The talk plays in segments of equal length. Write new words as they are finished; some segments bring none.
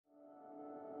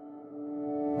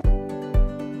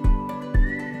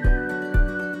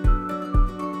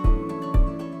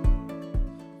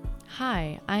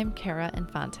Hi, I'm Kara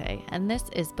Infante, and this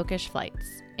is Bookish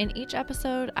Flights. In each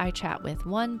episode, I chat with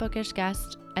one bookish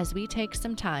guest as we take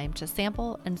some time to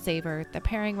sample and savor the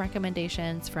pairing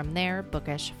recommendations from their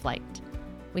bookish flight.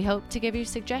 We hope to give you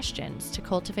suggestions to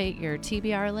cultivate your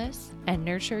TBR list and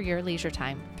nurture your leisure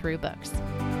time through books.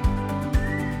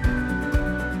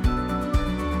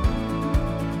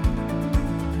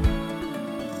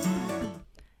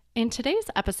 In today's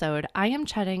episode, I am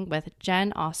chatting with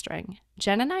Jen Ostring.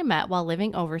 Jen and I met while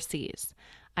living overseas.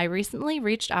 I recently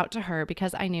reached out to her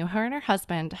because I knew her and her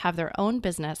husband have their own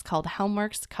business called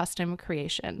Helmworks Custom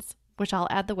Creations, which I'll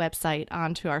add the website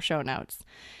onto our show notes.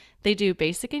 They do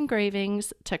basic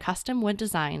engravings to custom wood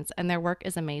designs, and their work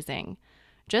is amazing.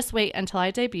 Just wait until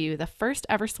I debut the first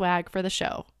ever swag for the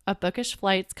show, a Bookish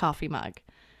Flights coffee mug.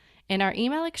 In our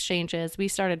email exchanges, we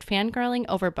started fangirling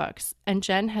over books, and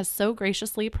Jen has so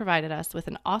graciously provided us with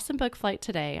an awesome book flight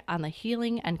today on the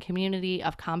healing and community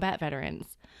of combat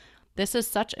veterans. This is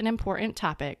such an important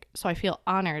topic, so I feel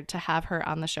honored to have her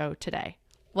on the show today.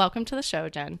 Welcome to the show,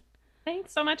 Jen.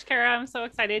 Thanks so much, Kara. I'm so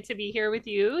excited to be here with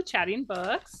you, chatting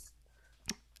books.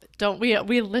 Don't we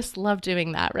just love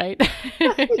doing that, right?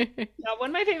 Yeah,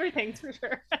 one of my favorite things for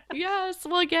sure. Yes,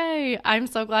 well, yay. I'm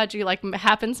so glad you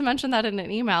happened to mention that in an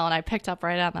email, and I picked up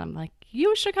right on that. I'm like,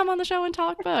 you should come on the show and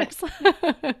talk books.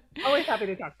 Always happy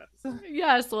to talk books.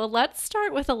 Yes, well, let's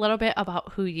start with a little bit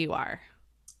about who you are.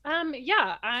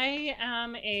 I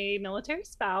am a military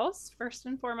spouse, first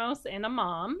and foremost, and a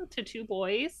mom to two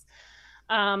boys.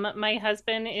 My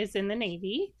husband is in the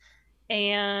Navy,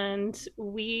 and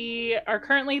we are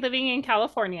currently living in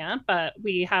California, but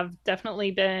we have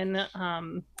definitely been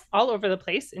all over the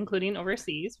place, including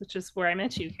overseas, which is where I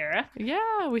met you, Kara.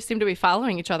 Yeah, we seem to be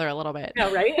following each other a little bit.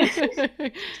 Yeah,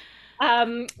 right?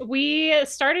 We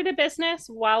started a business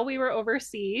while we were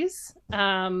overseas,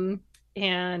 and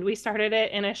we started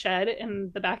it in a shed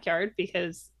in the backyard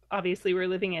because obviously we're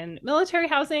living in military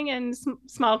housing and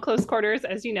small close quarters,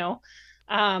 as you know.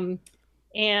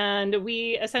 And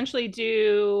we essentially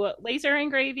do laser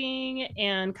engraving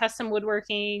and custom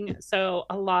woodworking. So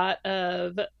a lot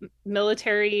of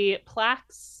military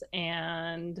plaques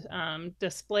and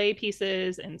display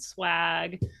pieces and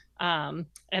swag. And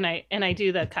I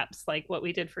do the cups like what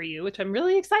we did for you, which I'm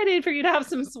really excited for you to have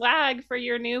some swag for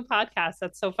your new podcast.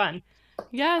 That's so fun.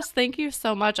 Yes, thank you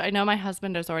so much. I know my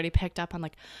husband has already picked up on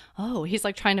he's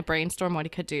trying to brainstorm what he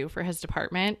could do for his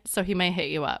department. So he may hit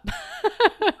you up.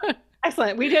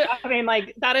 Excellent.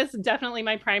 That is definitely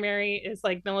my primary is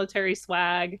military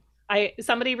swag.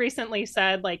 Somebody recently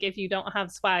said if you don't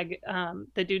have swag,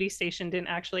 the duty station didn't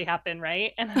actually happen,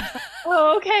 right? And I was like,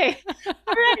 oh, okay. All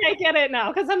right, I get it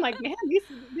now. Because I'm like, man,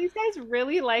 these guys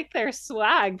really like their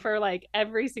swag for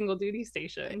every single duty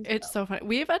station. It's so funny.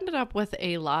 We've ended up with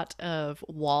a lot of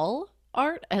wall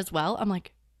art as well. I'm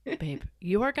like, babe,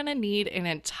 you are going to need an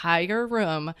entire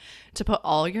room to put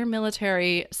all your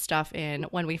military stuff in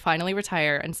when we finally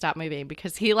retire and stop moving,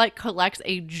 because he collects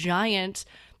a giant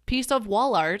piece of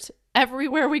wall art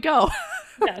everywhere we go.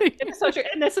 Yes, it's so true.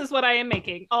 And this is what I am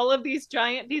making. All of these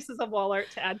giant pieces of wall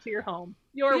art to add to your home.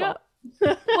 You're welcome.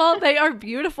 Well, they are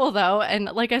beautiful though. And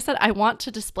like I said, I want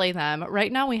to display them.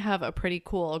 Right now we have a pretty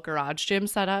cool garage gym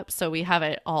set up. So we have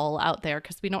it all out there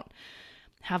because we don't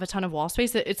have a ton of wall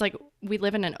space. It's like we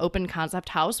live in an open concept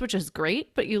house, which is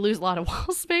great, but you lose a lot of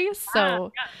wall space.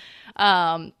 So,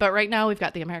 but right now we've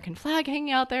got the American flag hanging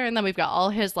out there, and then we've got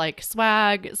all his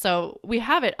swag. So we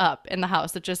have it up in the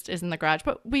house. It just is in the garage,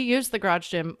 but we use the garage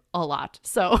gym a lot.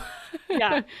 So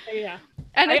yeah.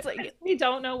 And we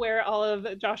don't know where all of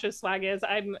Josh's swag is.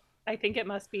 I think it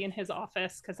must be in his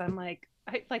office because I'm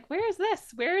where is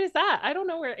this? Where is that? I don't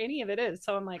know where any of it is.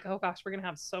 So I'm like, oh gosh, we're going to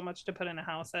have so much to put in a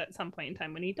house at some point in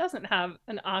time when he doesn't have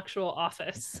an actual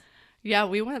office. Yeah,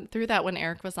 we went through that when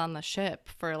Eric was on the ship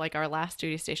for our last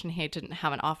duty station. He didn't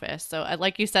have an office. So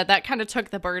like you said, that kind of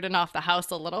took the burden off the house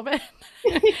a little bit.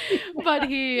 But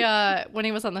he, when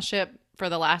he was on the ship for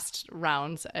the last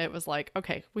rounds, it was like,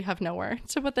 okay, we have nowhere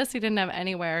to put this. He didn't have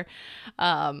anywhere.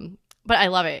 But I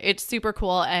love it. It's super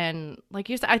cool. And like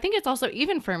you said, I think it's also,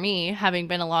 even for me, having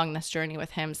been along this journey with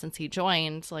him since he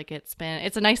joined,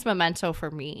 it's a nice memento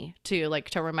for me to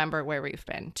to remember where we've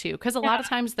been too. Because a lot of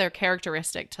times they're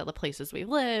characteristic to the places we've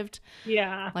lived.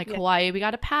 Yeah. Hawaii, we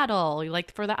got a paddle,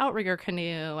 for the outrigger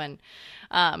canoe. And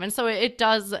And so it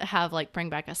does have like bring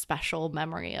back a special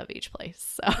memory of each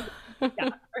place. So Yeah,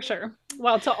 for sure.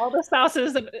 Well, to all the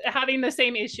spouses having the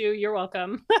same issue, you're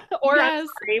welcome. Or I'm yes,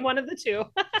 sorry, one of the two.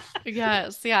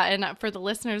 yes, yeah. And for the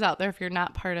listeners out there, if you're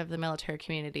not part of the military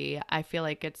community, I feel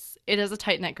like it is a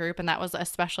tight knit group, and that was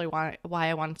especially why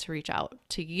I wanted to reach out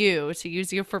to you to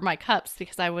use you for my cups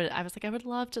because I was like I would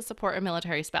love to support a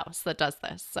military spouse that does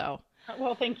this. So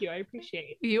Well, thank you. I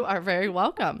appreciate. you are very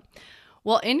welcome.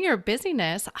 Well, in your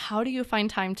busyness, how do you find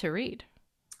time to read?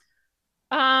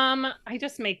 I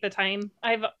just make the time.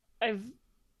 I've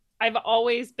I've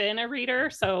always been a reader,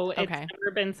 so it's Okay.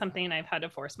 never been something I've had to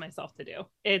force myself to do.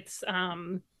 It's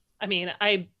I mean,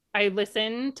 I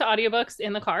listen to audiobooks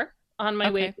in the car on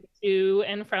my way Okay. to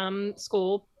and from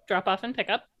school, drop off and pick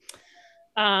up.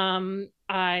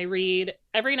 I read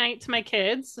every night to my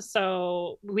kids.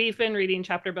 So we've been reading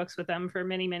chapter books with them for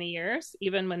many, many years,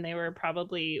 even when they were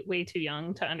probably way too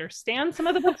young to understand some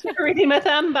of the books we were reading with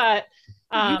them. But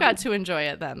You um, got to enjoy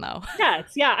it then, though.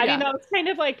 yes, yeah. I mean, Yeah. that was kind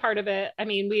of like part of it. I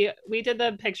mean, we did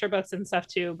the picture books and stuff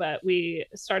too, but we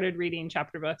started reading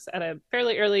chapter books at a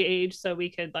fairly early age so we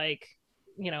could like,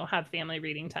 have family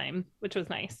reading time, which was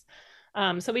nice.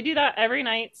 So we do that every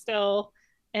night still.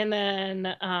 And then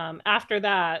after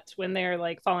that, when they're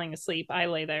like falling asleep, I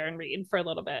lay there and read for a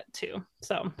little bit too.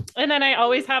 So, and then I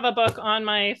always have a book on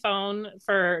my phone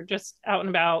for just out and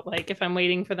about, like if I'm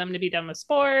waiting for them to be done with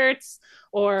sports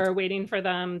or waiting for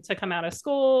them to come out of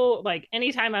school. Like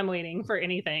anytime I'm waiting for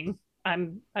anything,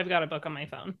 I've got a book on my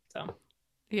phone. So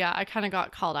Yeah, I kind of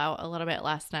got called out a little bit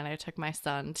last night. I took my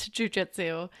son to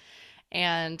jujitsu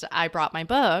and I brought my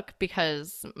book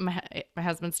because my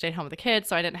husband stayed home with the kids,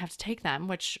 so I didn't have to take them,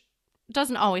 which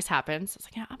doesn't always happen. So it's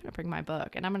like, yeah, I'm gonna bring my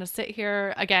book and I'm gonna sit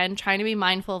here again, trying to be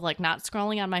mindful of like not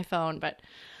scrolling on my phone. But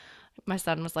my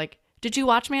son was like, "Did you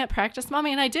watch me at practice,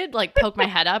 mommy?" And I did like poke my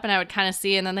head up and I would kind of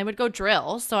see, and then they would go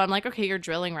drill. So I'm like, okay, you're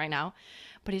drilling right now.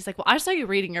 But he's like, well, I saw you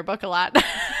reading your book a lot.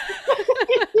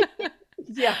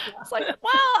 yeah, It's like,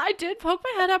 well, I did poke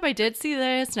my head up. I did see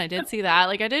this and I did see that.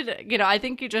 Like I did, I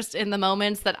think you just in the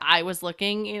moments that I was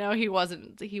looking, he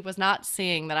was not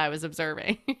seeing that I was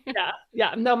observing. yeah,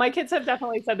 yeah. No, my kids have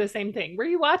definitely said the same thing. Were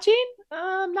you watching?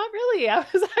 Not really. I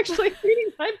was actually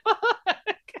reading my book.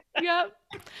 Yep.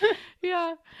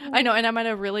 Yeah. I know. And I'm at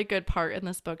a really good part in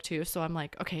this book too. So I'm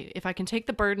like, okay, if I can take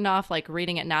the burden off, like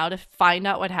reading it now to find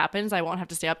out what happens, I won't have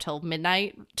to stay up till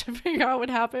midnight to figure out what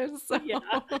happens. So, Yeah,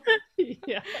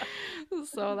 yeah.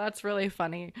 so that's really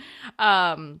funny.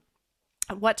 Um,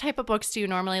 what type of books do you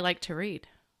normally like to read?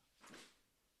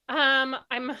 I'm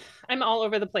all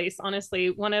over the place, honestly.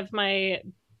 One of my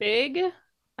big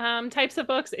types of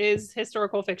books is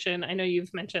historical fiction. I know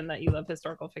you've mentioned that you love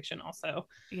historical fiction also.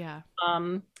 Yeah.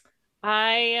 Um,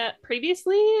 I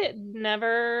previously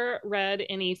never read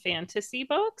any fantasy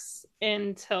books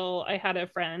until I had a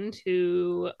friend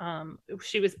who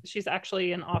she's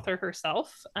actually an author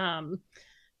herself.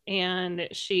 And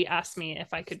she asked me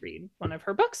if I could read one of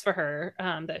her books for her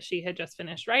that she had just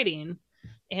finished writing.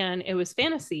 And it was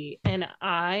fantasy, and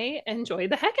I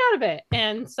enjoyed the heck out of it.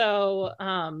 And so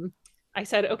I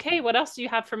said, okay, what else do you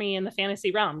have for me in the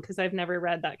fantasy realm? Because I've never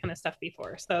read that kind of stuff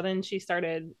before. So then she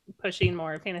started pushing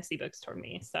more fantasy books toward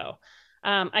me. So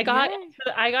Yay.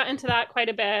 I got into that quite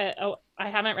a bit. Oh, I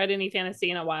haven't read any fantasy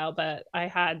in a while, but I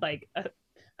had like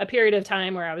a period of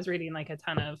time where I was reading like a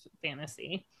ton of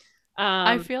fantasy.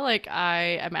 I Um, feel like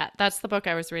I am at that's the book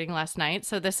I was reading last night.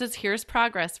 So this is here's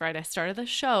progress, right? I started the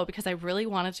show because I really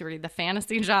wanted to read the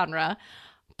fantasy genre,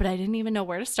 but I didn't even know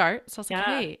where to start. So I was like, yeah,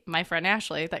 hey, my friend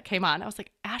Ashley that came on, I was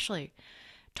like, Ashley,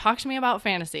 talk to me about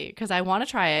fantasy because I want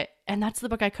to try it. And that's the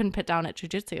book I couldn't put down at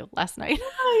jujitsu last night.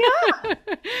 oh yeah.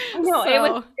 No,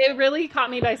 So it really caught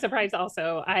me by surprise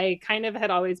also. I kind of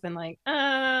had always been like,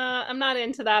 I'm not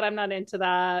into that. I'm not into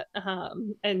that.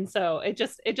 And so it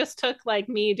just took like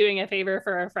me doing a favor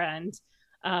for a friend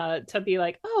to be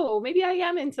like, oh, maybe I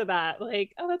am into that.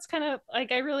 Like, oh, that's kind of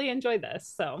like I really enjoy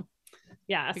this. So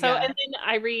yeah. So and yeah. then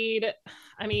I read,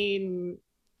 I mean,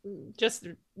 just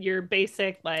your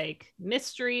basic like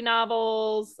mystery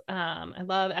novels. I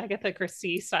love Agatha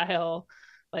Christie style,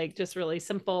 like just really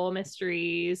simple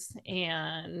mysteries,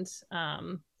 and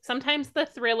sometimes the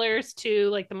thrillers too,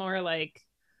 like the more like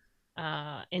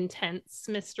intense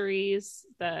mysteries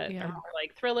that are Yeah. more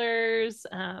like thrillers.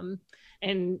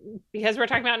 And because we're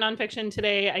talking about nonfiction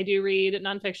today, I do read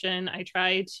nonfiction. I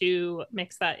try to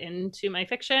mix that into my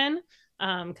fiction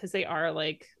because they are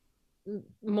like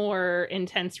more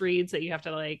intense reads that you have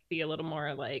to like be a little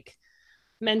more like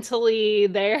mentally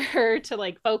there to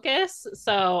like focus.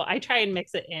 So I try and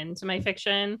mix it into my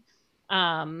fiction.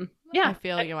 I Yeah,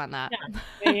 feel you on that.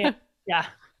 yeah, yeah, yeah.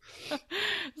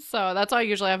 So that's why I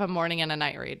usually have a morning and a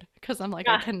night read because I'm like,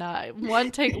 I Yeah, cannot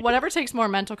one take whatever takes more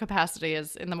mental capacity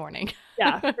is in the morning.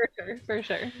 yeah, for sure, for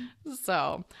sure.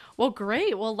 So, well,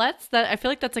 great. Well, let's that. I feel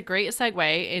like that's a great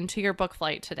segue into your book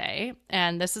flight today,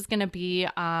 and this is going to be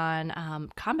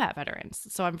on combat veterans.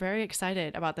 So I'm very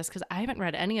excited about this because I haven't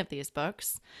read any of these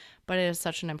books, but it is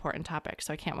such an important topic.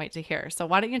 So I can't wait to hear. So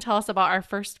why don't you tell us about our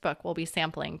first book we'll be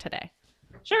sampling today?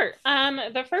 Sure.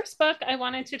 The first book I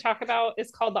wanted to talk about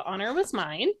is called The Honor Was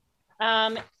Mine.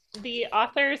 Um, the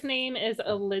author's name is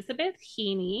Elizabeth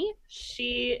Heaney.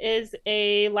 She is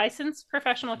a licensed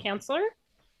professional counselor.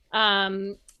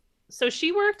 Um, so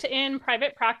she worked in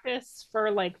private practice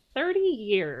for like 30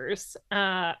 years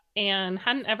and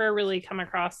hadn't ever really come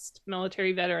across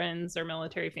military veterans or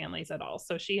military families at all.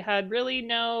 So she had really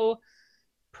no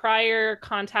prior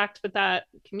contact with that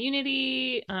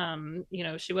community.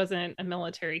 She wasn't a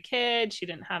military kid. She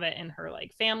didn't have it in her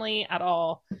like family at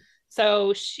all.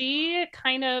 So she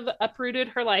kind of uprooted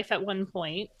her life at one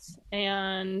point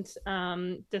and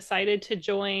decided to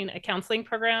join a counseling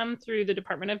program through the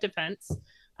Department of Defense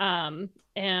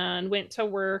and went to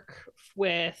work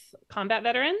with combat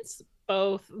veterans,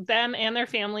 both them and their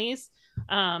families,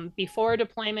 before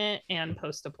deployment and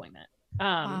post deployment.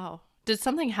 Um, Wow. Did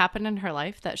something happen in her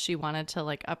life that she wanted to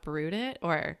like uproot it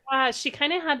or she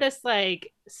kind of had this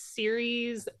like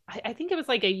series. I think it was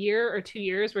like a year or 2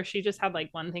 years where she just had like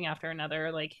one thing after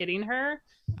another like hitting her.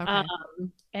 okay.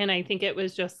 And I think it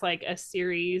was just like a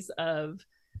series of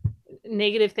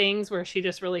negative things where she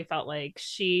just really felt like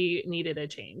she needed a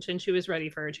change and she was ready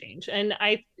for a change. And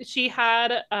she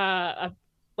had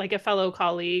like a fellow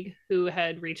colleague who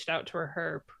had reached out to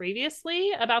her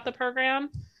previously about the program,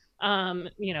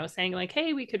 saying like,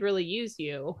 hey, we could really use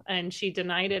you. And she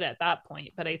denied it at that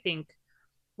point. But I think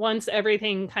once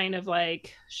everything kind of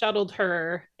like shuttled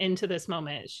her into this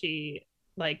moment, she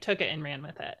like took it and ran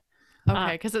with it. Uh,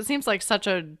 Okay, because it seems like such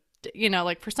a,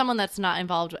 like for someone that's not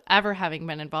involved, ever having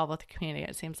been involved with the community,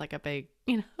 it seems like a big,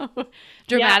 yeah,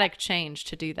 dramatic change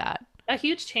to do that. a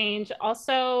huge change.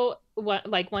 Also, what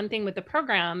like one thing with the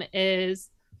program is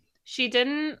she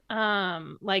didn't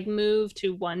like move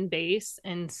to one base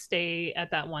and stay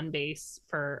at that one base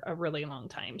for a really long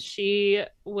time. She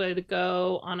would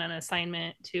go on an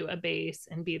assignment to a base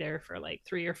and be there for like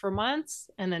 3 or 4 months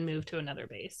and then move to another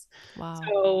base. Wow.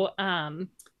 So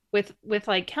with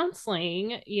like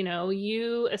counseling,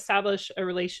 you establish a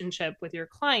relationship with your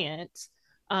client,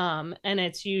 and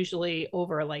it's usually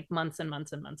over like months and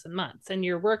months and months and months, and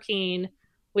you're working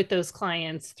with those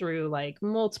clients through like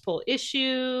multiple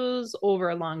issues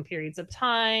over long periods of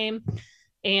time.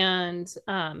 And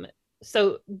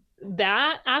so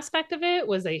that aspect of it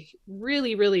was a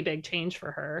really, really big change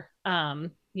for her.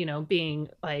 Being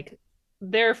like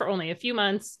there for only a few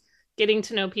months, getting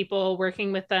to know people,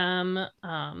 working with them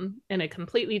in a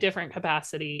completely different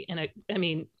capacity. And I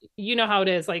mean, you know how it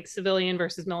is, like civilian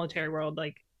versus military world,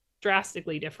 like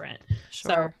drastically different.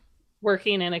 So Sure.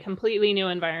 working in a completely new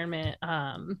environment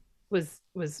was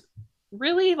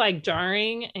really like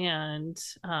jarring. And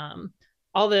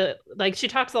all the like she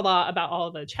talks a lot about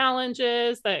all the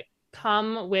challenges that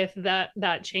come with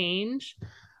that change,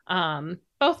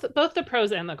 both the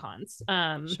pros and the cons.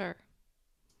 Sure.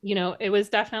 It was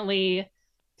definitely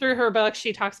through her book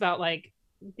she talks about like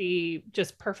the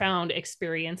just profound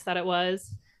experience that it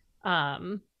was,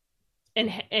 um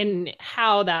and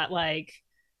how that like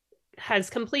has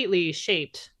completely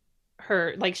shaped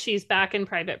her. Like she's back in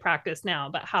private practice now,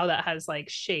 but how that has like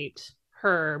shaped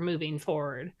her moving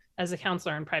forward as a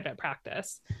counselor in private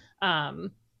practice.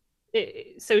 um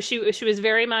so she was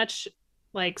very much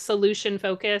like solution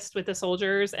focused with the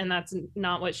soldiers, and that's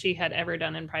not what she had ever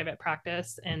done in private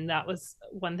practice. And that was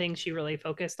one thing she really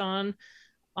focused on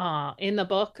in the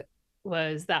book,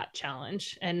 was that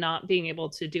challenge and not being able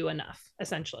to do enough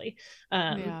essentially.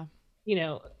 um Yeah. you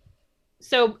know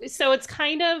so it's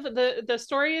kind of the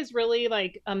story is really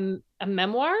like a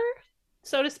memoir,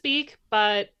 so to speak,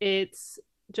 but it's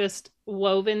just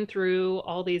woven through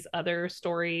all these other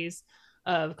stories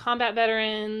of combat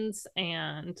veterans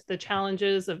and the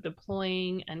challenges of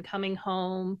deploying and coming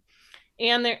home,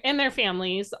 and their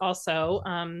families also,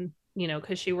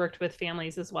 because she worked with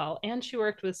families as well and she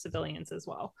worked with civilians as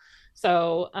well.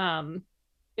 So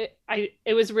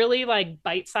it was really like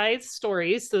bite-sized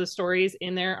stories. So the stories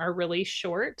in there are really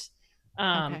short.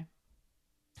 Um, Okay.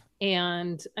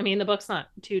 and I mean the book's not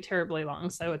too terribly long,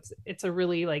 so it's a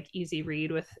really like easy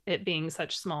read with it being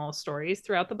such small stories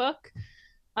throughout the book.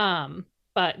 Um,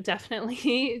 but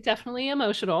definitely definitely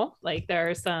emotional. Like there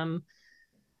are some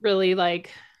really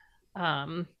like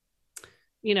um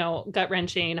gut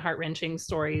wrenching, heart wrenching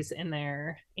stories in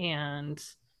there. And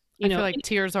I you feel know, like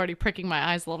tears already pricking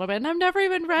my eyes a little bit, and I've never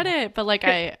even read it, but like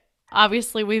I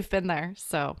obviously we've been there,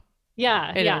 so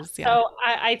yeah, it yeah. is, yeah. So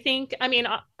I think, I mean,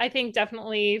 I think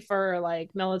definitely for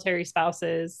like military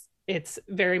spouses, it's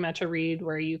very much a read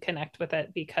where you connect with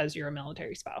it because you're a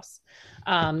military spouse.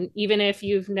 Even if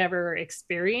you've never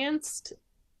experienced,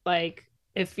 like,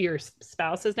 if your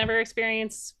spouse has never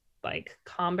experienced like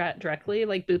combat directly,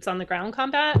 like boots on the ground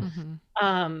combat,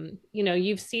 Hmm.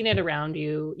 you've seen it around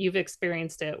you, you've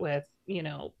experienced it with,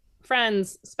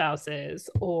 friends, spouses,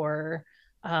 or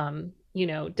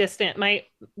distant.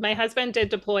 My husband did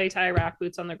deploy to Iraq,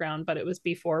 boots on the ground, but it was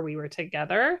before we were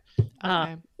together.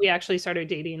 Okay. We actually started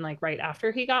dating like right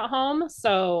after he got home,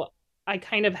 so I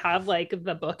kind of have like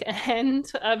the book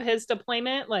end of his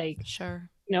deployment. Like, Sure.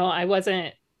 I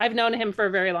wasn't, I've known him for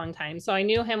a very long time. So I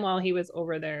knew him while he was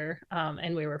over there,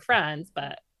 and we were friends,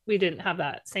 but we didn't have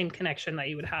that same connection that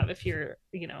you would have if you're,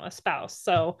 a spouse.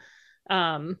 So,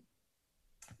 um,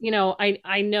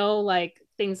 I know like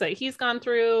things that he's gone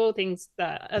through, things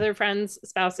that other friends'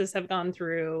 spouses have gone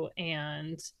through,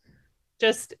 and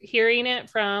just hearing it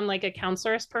from like a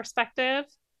counselor's perspective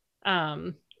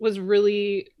was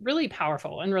really, really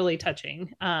powerful and really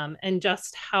touching. And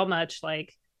just how much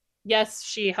like, yes,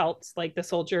 she helped like the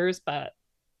soldiers, but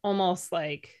almost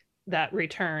like that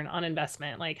return on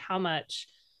investment, like how much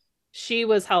she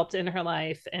was helped in her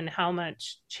life and how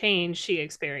much change she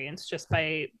experienced just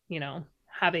by,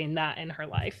 having that in her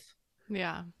life.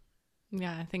 Yeah.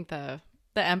 Yeah, I think the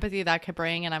empathy that could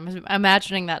bring, and I'm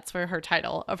imagining that's where her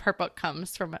title of her book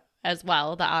comes from as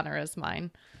well. The honor is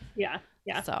mine. Yeah.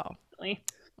 Yeah. So, Definitely.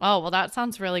 oh well, that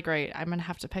sounds really great. I'm gonna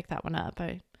have to pick that one up.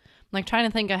 I'm like trying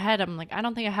to think ahead. I'm like, I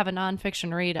don't think I have a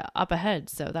nonfiction read up ahead,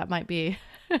 so that might be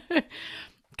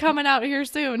coming out here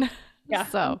soon. Yeah.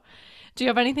 So, do you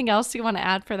have anything else you want to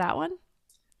add for that one?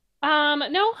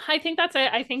 No, I think that's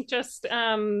it. I think just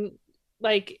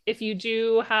like if you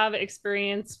do have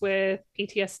experience with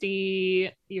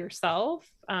PTSD yourself,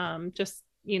 just,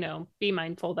 be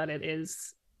mindful that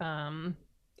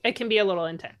it can be a little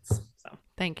intense. So,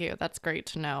 Thank you. That's great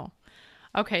to know.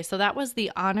 Okay, so that was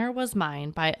The Honor Was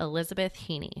Mine by Elizabeth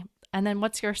Heaney. And then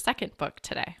what's your second book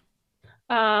today?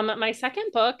 my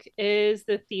second book is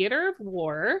The Theater of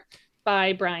War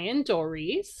by Brian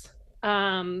Dories.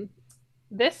 Um,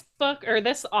 this book, or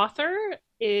this author,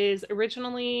 is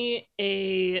originally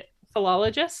a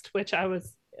philologist, which I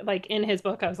was like, in his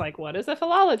book I was like, what is a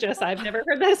philologist? I've never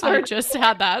heard this I word just before.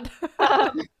 had that.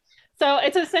 um, so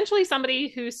it's essentially somebody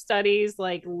who studies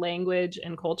like language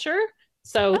and culture.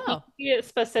 So Oh, he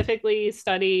specifically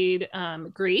studied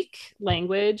Greek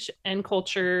language and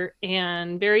culture,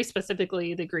 and very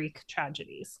specifically the Greek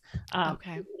tragedies,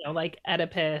 okay. like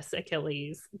Oedipus,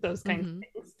 Achilles, those kinds of Mm-hmm.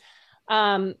 things.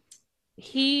 Um,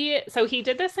 he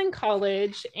did this in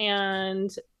college,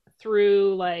 and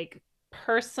through like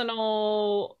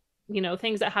personal,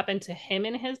 things that happened to him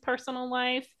in his personal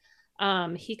life,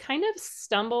 he kind of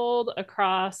stumbled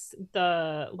across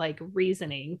the like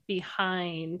reasoning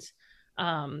behind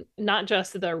not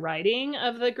just the writing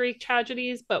of the Greek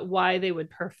tragedies, but why they would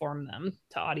perform them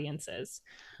to audiences.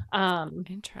 um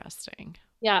Interesting.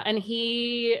 yeah, and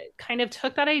he kind of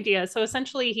took that idea. So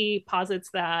essentially he posits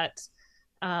that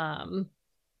um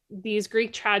these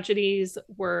Greek tragedies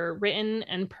were written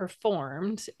and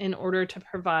performed in order to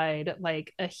provide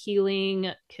like a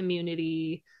healing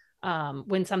community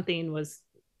when something was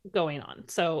going on.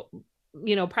 So,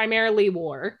 primarily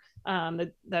war.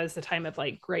 That was the time of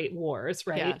like great wars,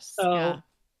 right? Yes. Yeah.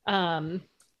 So, um,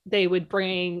 they would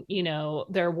bring,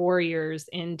 their warriors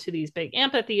into these big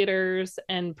amphitheaters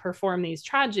and perform these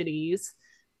tragedies.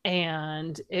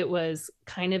 And it was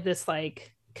kind of this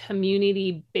like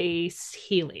community based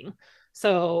healing.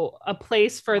 So, a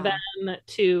place for them Wow.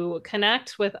 to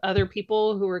connect with other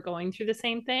people who were going through the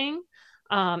same thing.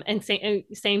 And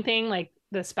same thing, like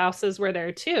the spouses were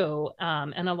there too.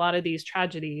 And a lot of these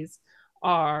tragedies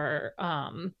are,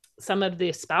 some of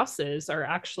the spouses are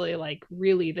actually like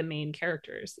really the main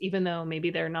characters, even though maybe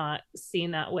they're not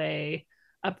seen that way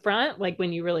up front. Like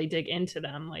when you really dig into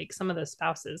them, like some of the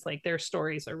spouses, like their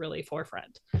stories are really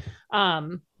forefront.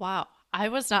 um Wow. I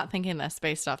was not thinking this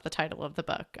based off the title of the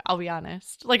book. I'll be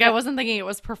honest. Like I yeah, wasn't thinking it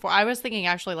was perform. I was thinking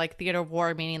actually like theater of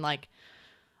war, meaning like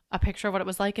a picture of what it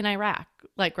was like in Iraq.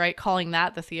 Like right, calling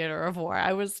that the theater of war.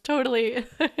 I was totally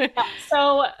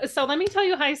so let me tell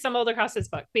you how I stumbled across this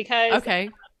book, because okay.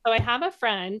 so I have a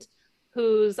friend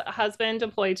whose husband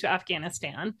deployed to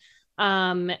Afghanistan,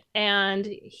 and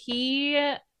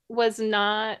he was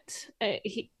not,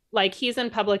 he's in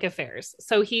public affairs,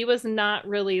 so he was not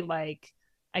really like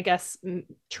I guess,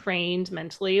 trained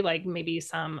mentally, like maybe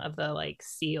some of the like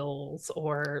SEALs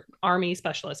or Army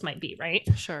specialists might be, right?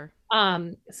 Sure.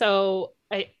 So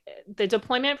the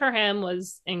deployment for him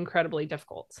was incredibly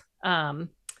difficult.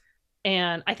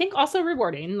 And I think also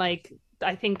rewarding. Like,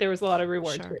 I think there was a lot of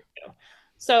reward to Sure. it too.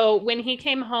 So when he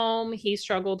came home, he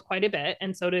struggled quite a bit,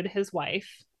 and so did his wife.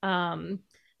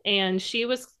 And she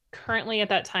was currently at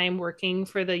that time working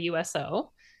for the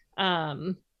USO.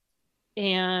 Um,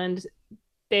 and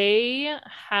they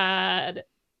had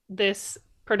this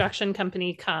production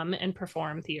company come and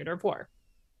perform Theater of War.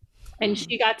 And Hmm.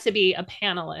 she got to be a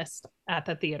panelist at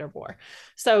the Theater of War.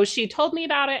 So she told me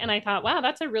about it, and I thought, wow,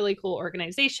 that's a really cool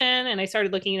organization. And I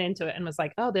started looking into it and was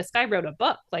like, oh, this guy wrote a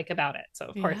book like about it. So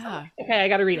of course I'm Yeah. like, okay, I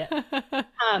got to read it.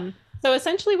 So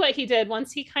essentially, what he did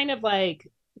once he kind of like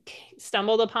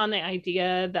stumbled upon the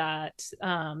idea that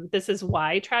this is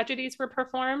why tragedies were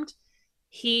performed,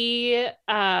 he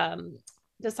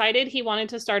decided he wanted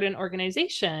to start an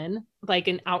organization, like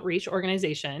an outreach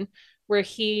organization, where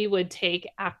he would take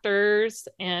actors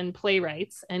and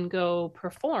playwrights and go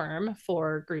perform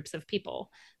for groups of people.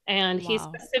 And he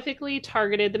Wow. specifically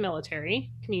targeted the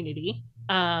military community.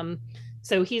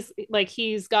 So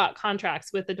he's got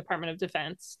contracts with the Department of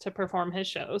Defense to perform his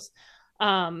shows.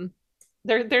 Um,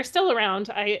 they're still around.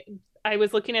 I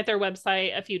was looking at their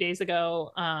website a few days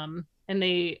ago, and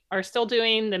they are still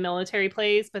doing the military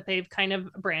plays, but they've kind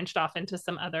of branched off into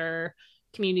some other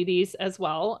communities as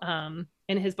well.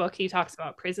 In his book, he talks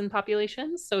about prison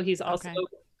populations, so he's also Okay.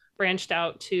 branched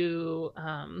out to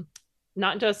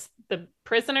not just the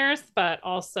prisoners, but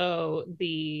also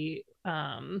the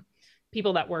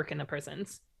people that work in the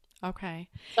prisons. Okay.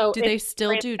 So Do they it's still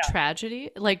branched do out. tragedy?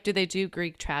 Like, do they do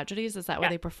Greek tragedies? Is that where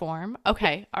Yeah. they perform?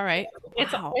 Okay. All right.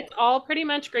 it's Wow. it's all pretty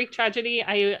much Greek tragedy.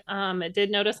 I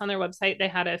did notice on their website they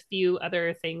had a few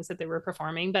other things that they were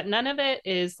performing, but none of it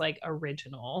is like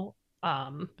original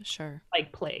Sure.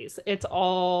 like plays. It's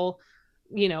all,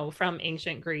 you know, from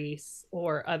ancient Greece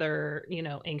or other, you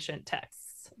know, ancient texts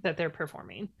that they're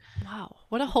performing. Wow.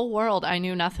 What a whole world I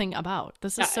knew nothing about.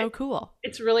 This is Yeah, so cool.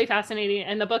 it's really fascinating,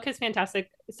 and the book is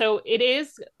fantastic. So it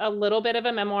is a little bit of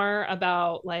a memoir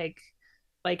about like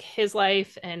his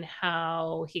life and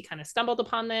how he kind of stumbled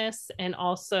upon this, and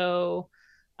also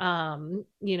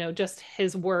you know, just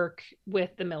his work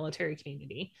with the military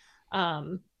community.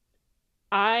 um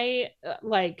I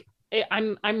like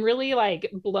I'm really like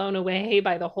blown away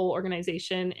by the whole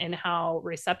organization and how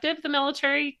receptive the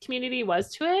military community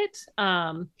was to it.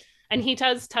 And he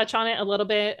does touch on it a little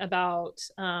bit about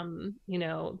you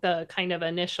know, the kind of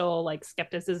initial like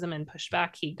skepticism and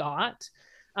pushback he got.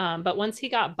 But once he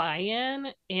got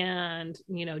buy-in and,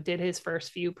 you know, did his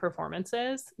first few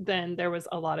performances, then there was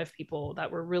a lot of people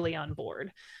that were really on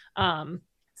board. Um,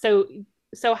 so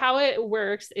so how it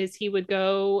works is he would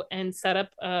go and set up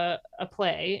a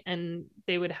play, and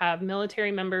they would have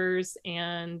military members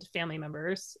and family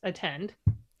members attend,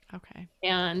 Okay.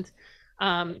 and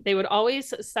they would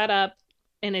always set up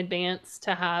in advance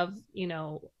to have, you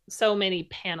know, so many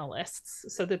panelists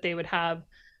so that they would have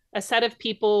a set of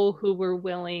people who were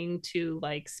willing to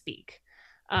like speak.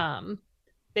 um,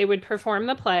 they would perform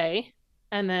the play,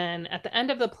 and then at the end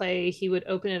of the play he would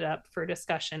open it up for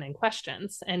discussion and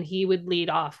questions, and he would lead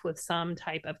off with some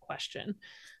type of question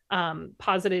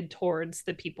posited towards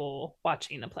the people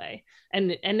watching the play.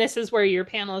 And this is where your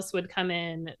panelists would come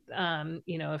in.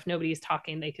 You know, if nobody's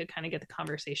talking, they could kind of get the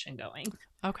conversation going.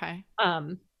 Okay.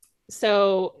 um,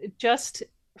 so just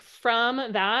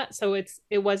from that, so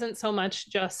it wasn't so much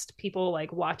just people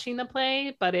like watching the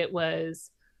play, but it was,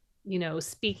 you know,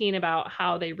 speaking about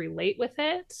how they relate with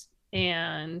it.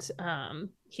 And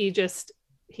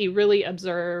he really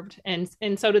observed, and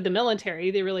so did the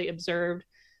military. They really observed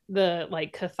the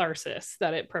like catharsis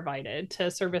that it provided to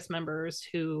service members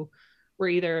who were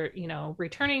either, you know,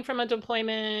 returning from a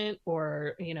deployment,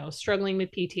 or, you know, struggling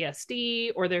with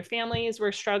PTSD, or their families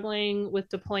were struggling with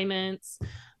deployments,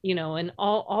 you know, and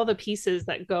all the pieces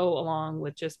that go along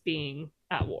with just being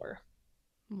at war.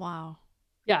 Wow.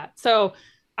 Yeah. So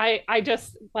I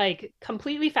just like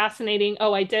completely fascinating.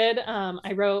 Oh, I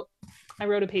wrote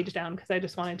a page down because I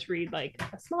just wanted to read like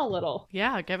a small little.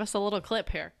 Yeah. Give us a little clip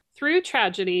here. Through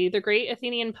tragedy, the great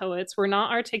Athenian poets were not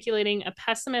articulating a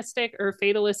pessimistic or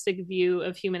fatalistic view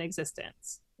of human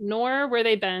existence, nor were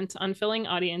they bent on filling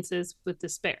audiences with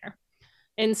despair.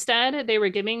 Instead, they were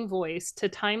giving voice to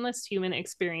timeless human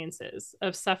experiences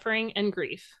of suffering and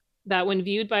grief that, when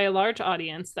viewed by a large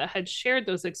audience that had shared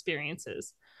those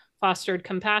experiences, fostered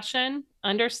compassion,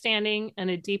 understanding, and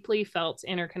a deeply felt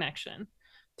interconnection.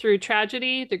 Through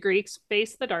tragedy, the Greeks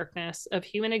faced the darkness of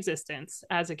human existence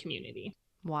as a community.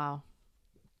 Wow.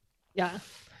 Yeah.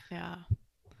 Yeah.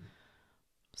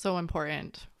 So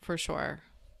important for sure.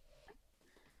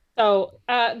 So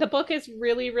the book is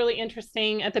really, really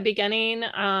interesting. At the beginning,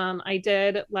 I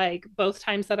did like both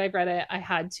times that I've read it, I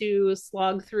had to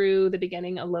slog through the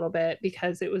beginning a little bit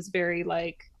because it was very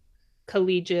like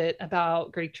collegiate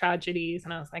about Greek tragedies.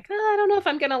 And I was like, oh, I don't know if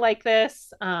I'm going to like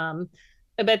this.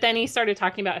 But then he started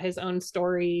talking about his own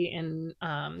story, and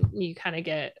you kind of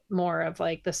get more of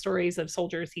like the stories of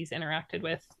soldiers he's interacted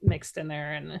with mixed in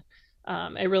there.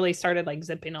 And it really started like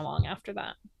zipping along after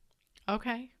that.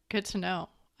 Okay. Good to know.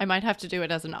 I might have to do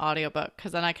it as an audiobook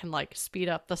because then I can like speed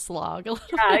up the slog a little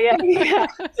Yeah, yeah,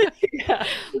 bit. yeah.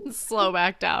 Slow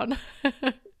back down.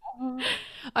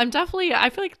 I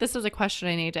feel like this is a question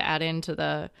I need to add into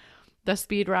the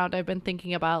speed round. I've been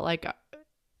thinking about like,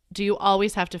 do you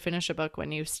always have to finish a book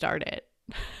when you start it?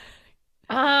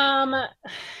 Um,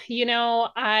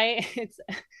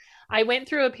 I went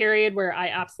through a period where I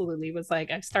absolutely was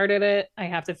like, I've started it, I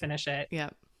have to finish it. Yeah.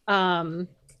 Um,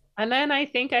 and then I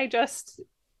think I just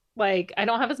like I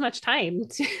don't have as much time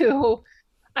to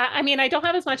I mean, I don't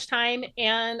have as much time,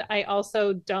 and I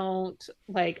also don't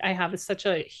like I have such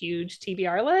a huge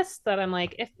TBR list that I'm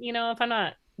like, if I'm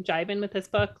not jiving with this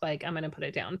book, like I'm gonna put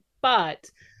it down. But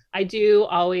I do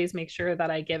always make sure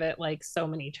that I give it like so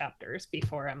many chapters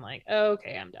before I'm like, oh,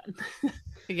 okay, I'm done.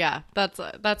 Yeah, that's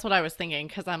what I was thinking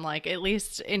because I'm like, at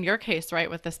least in your case, right,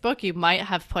 with this book, you might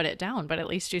have put it down, but at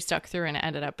least you stuck through and it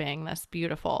ended up being this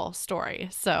beautiful story.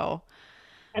 So,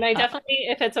 And I uh, definitely,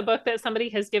 if it's a book that somebody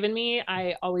has given me,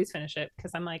 I always finish it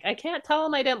because I'm like, I can't tell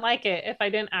them I didn't like it if I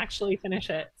didn't actually finish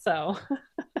it. So,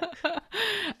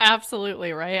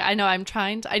 absolutely right. I know I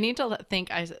need to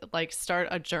think I like start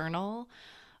a journal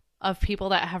of people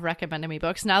that have recommended me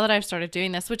books now that I've started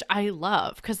doing this, which I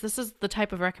love because this is the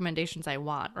type of recommendations I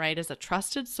want, right? Is a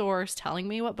trusted source telling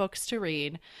me what books to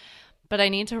read. But I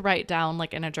need to write down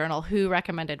like in a journal who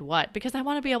recommended what because I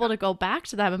want to be able to go back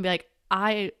to them and be like,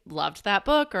 I loved that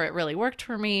book or it really worked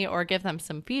for me or give them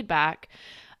some feedback.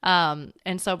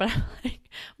 And so, but like,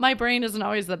 my brain isn't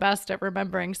always the best at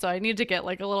remembering. So I need to get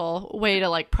like a little way to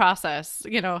like process,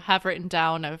 have written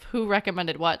down of who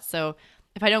recommended what. So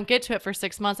if I don't get to it for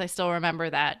 6 months, I still remember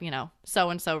that, so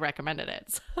and so recommended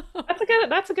it.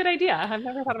 that's a good idea. I've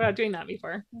never thought about doing that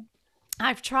before.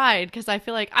 I've tried because I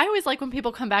feel like I always like when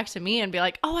people come back to me and be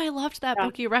like, "Oh, I loved that Yeah.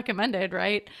 book you recommended,"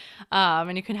 right?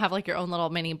 And you can have like your own little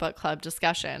mini book club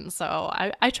discussion. So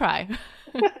I try.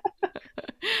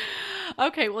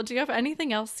 Okay, well, do you have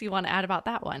anything else you want to add about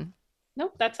that one?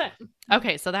 Nope, that's it.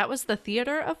 Okay, so that was The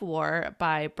Theater of War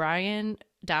by Brian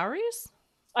Dowries.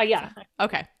 Yeah.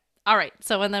 Okay. All right.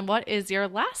 So, and then what is your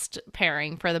last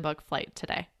pairing for the book flight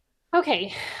today?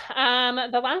 Okay.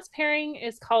 The last pairing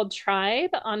is called Tribe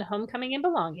on Homecoming and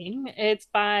Belonging. It's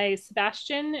by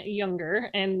Sebastian Junger,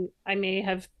 and I may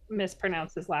have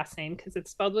mispronounced his last name because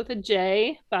it's spelled with a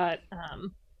J, but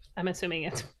I'm assuming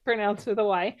it's pronounced with a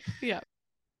Y. Yeah.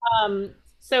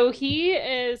 So he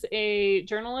is a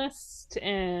journalist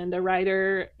and a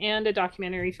writer and a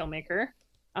documentary filmmaker.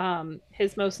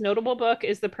 His most notable book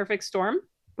is The Perfect Storm,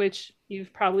 which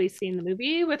you've probably seen the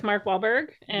movie with Mark Wahlberg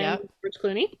and Yep. George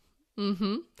Clooney.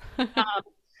 Mm-hmm.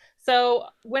 So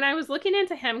when I was looking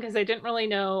into him, because I didn't really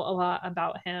know a lot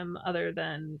about him other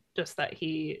than just that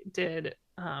he did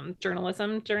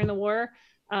journalism during the war,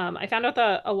 I found out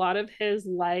that a lot of his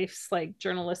life's like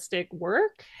journalistic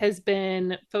work has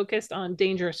been focused on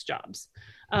dangerous jobs,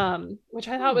 which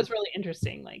I thought Hmm. was really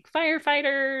interesting, like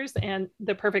firefighters and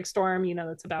the perfect storm.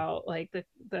 It's about like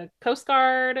the Coast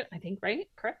Guard, I think, right?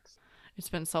 Correct? It's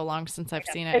been so long since I've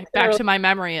Yeah, seen it's it. been a Back really to my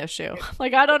memory issue.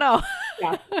 Like, I don't know.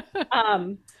 yeah.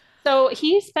 Um, so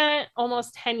he spent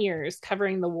almost 10 years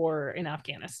covering the war in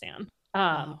Afghanistan.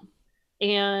 Um, Wow.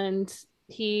 and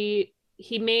he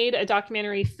made a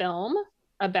documentary film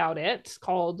about it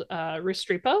called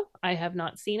Restrepo. I have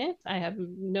not seen it. I have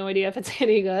no idea if it's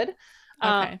any good.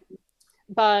 Um, Okay.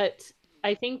 but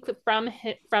I think from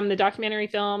the documentary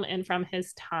film and from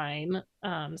his time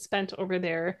spent over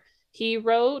there, he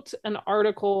wrote an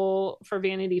article for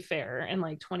Vanity Fair in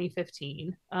like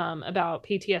 2015 about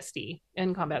PTSD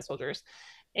in combat soldiers.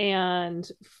 And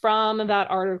from that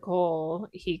article,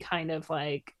 he kind of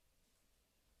like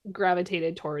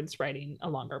gravitated towards writing a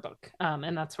longer book.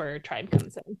 And that's where Tribe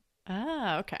comes in.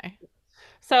 Ah, okay.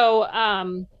 So,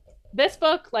 this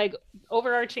book, like,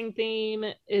 overarching theme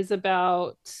is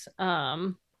about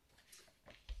um,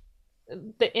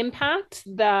 the impact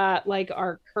that like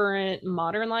our current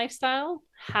modern lifestyle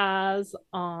has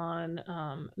on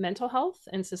mental health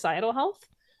and societal health,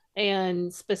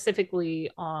 and specifically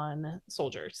on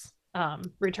soldiers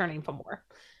returning from war.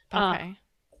 Um, Okay.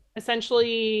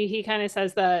 essentially he kind of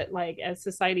says that like as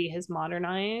society has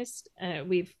modernized,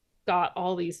 we've got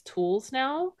all these tools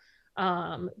now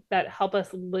that help us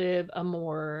live a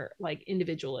more like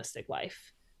individualistic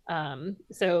life.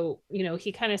 So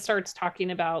he kind of starts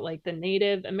talking about like the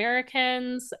Native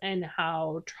Americans and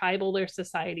how tribal their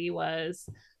society was,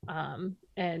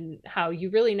 and how you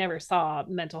really never saw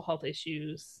mental health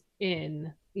issues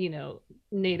in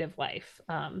Native life,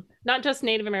 not just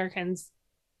Native Americans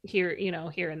here,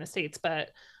 here in the States, but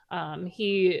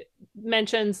he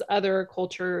mentions other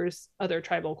cultures, other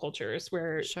tribal cultures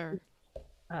where Sure.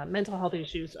 mental health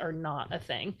issues are not a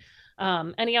thing.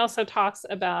 And he also talks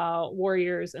about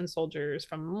warriors and soldiers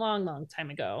from a long, long time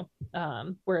ago,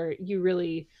 where you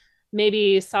really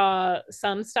maybe saw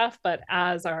some stuff, but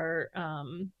as our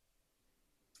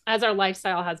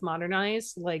lifestyle has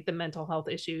modernized, like the mental health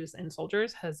issues in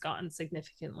soldiers has gotten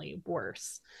significantly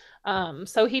worse.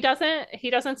 So he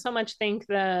doesn't so much think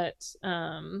that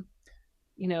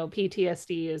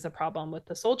PTSD is a problem with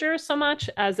the soldiers so much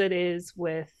as it is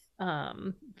with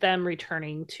them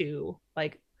returning to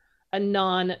like a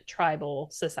non-tribal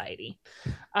society.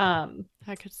 Um,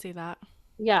 I could see that.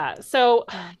 yeah. So,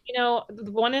 Yeah.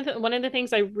 one of the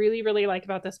things I really really like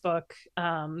about this book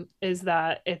is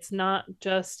that um, it's not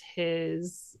just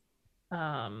his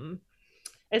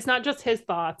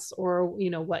thoughts or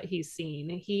what he's seen.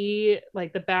 He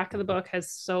like the back of the book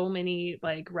has so many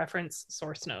like reference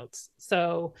source notes.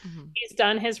 So Hmm. he's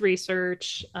done his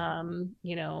research.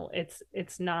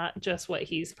 It's not just what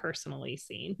he's personally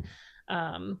seen.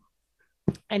 Um,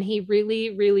 and he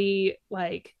really really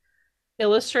like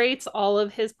illustrates all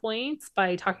of his points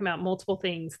by talking about multiple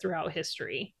things throughout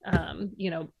history.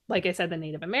 Like I said, the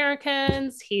Native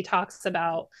Americans, he talks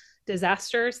about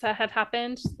disasters that have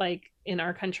happened, like in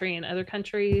our country and other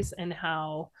countries, and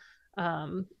how,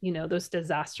 those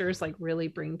disasters like really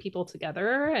bring people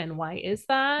together. And why is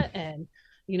that? And,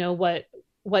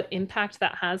 what impact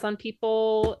that has on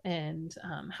people, and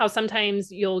how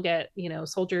sometimes you'll get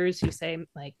soldiers who say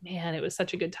like, man, it was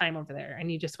such a good time over there,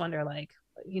 and you just wonder like,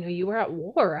 you were at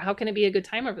war, how can it be a good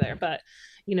time over there? But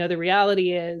the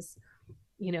reality is,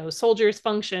 soldiers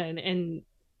function in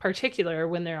particular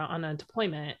when they're on a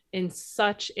deployment in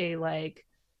such a like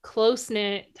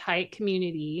close-knit tight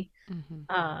community,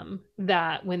 Hmm.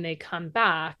 that when they come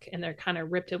back and they're kind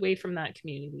of ripped away from that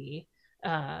community,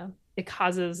 it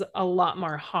causes a lot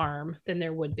more harm than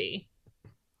there would be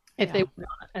if they Yeah. were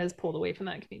not as pulled away from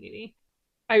that community.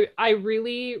 I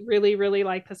really really really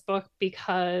like this book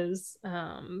because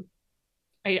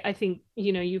I think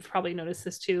you've probably noticed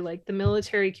this too. Like the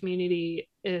military community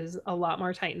is a lot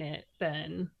more tight knit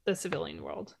than the civilian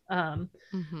world. I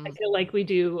Hmm. feel like we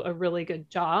do a really good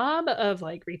job of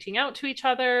like reaching out to each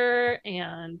other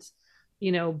and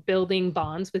building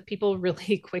bonds with people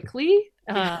really quickly.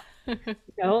 Yeah.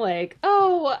 Like,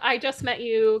 oh, I just met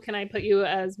you. Can I put you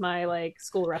as my like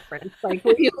school reference? Like,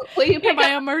 will you You're pick up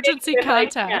my emergency if I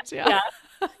can? contact. Yeah.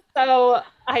 Yeah. So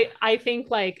I think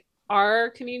like our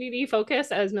community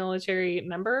focus as military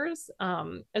members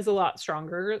is a lot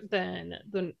stronger than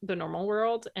the normal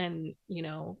world, and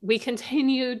we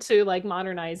continue to like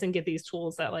modernize and get these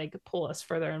tools that like pull us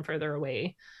further and further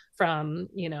away from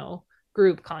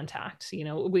group contact.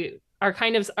 We our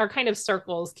kind of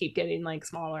circles keep getting like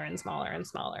smaller and smaller and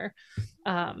smaller.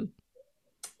 um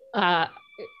uh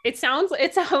it sounds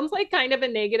like kind of a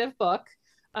negative book.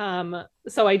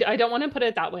 So I don't want to put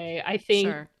it that way. I think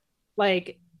Sure.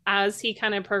 like as he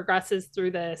kind of progresses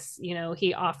through this,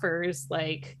 he offers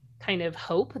like kind of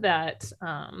hope that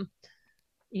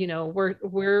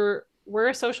we're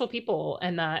a social people,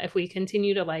 and that if we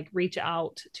continue to like reach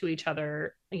out to each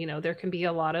other, there can be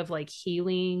a lot of like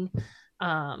healing,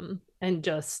 and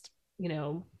just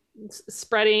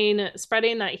spreading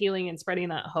that healing and spreading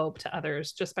that hope to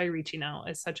others just by reaching out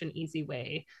is such an easy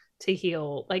way to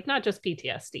heal, like not just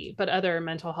PTSD but other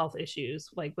mental health issues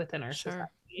like within our Sure.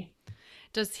 society.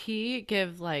 Does he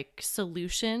give like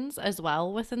solutions as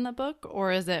well within the book,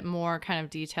 or is it more kind of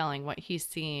detailing what he's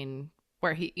seen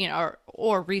where he,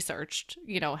 or researched,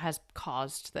 has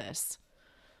caused this?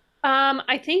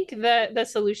 I think that the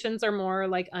solutions are more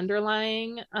like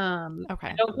underlying. I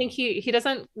Okay. don't think he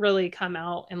doesn't really come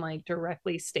out and like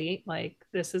directly state like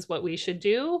this is what we should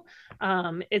do.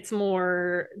 It's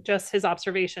more just his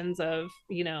observations of,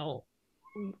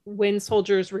 when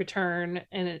soldiers return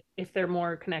and if they're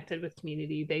more connected with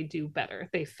community, they do better.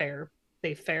 They fare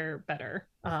better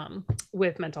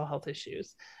with mental health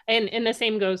issues, and the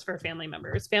same goes for family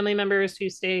members who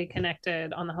stay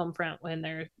connected on the home front when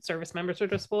their service members are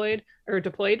deployed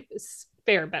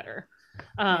fare better.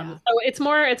 Yeah. So it's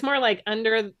more like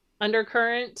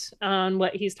undercurrent on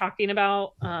what he's talking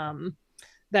about,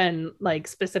 than like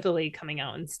specifically coming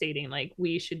out and stating like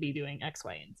we should be doing X,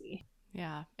 Y, and Z.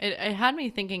 Yeah. It had me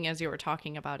thinking as you were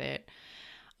talking about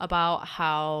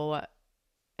how,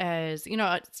 as you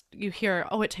know, you hear,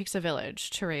 oh, it takes a village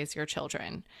to raise your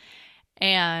children.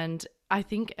 And I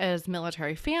think as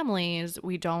military families,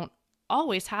 we don't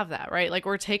always have that, right? Like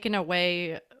we're taken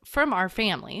away from our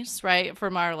families, right?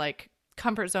 From our like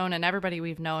comfort zone and everybody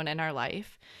we've known in our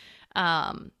life.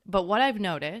 But what I've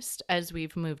noticed as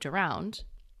we've moved around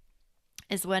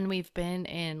is when we've been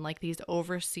in like these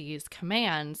overseas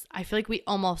commands, I feel like we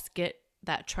almost get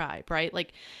that tribe, right?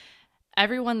 Like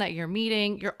everyone that you're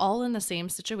meeting, you're all in the same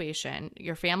situation.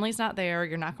 Your family's not there.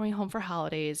 You're not going home for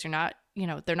holidays. You're not,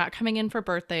 they're not coming in for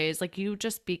birthdays. Like you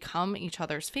just become each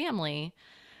other's family.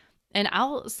 And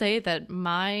I'll say that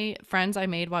my friends I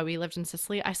made while we lived in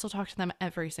Sicily, I still talk to them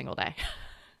every single day.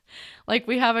 Like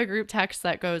we have a group text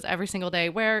that goes every single day,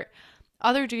 where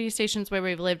other duty stations where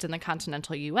we've lived in the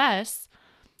continental US,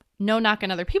 no knock on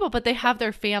other people, but they have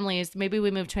their families. Maybe we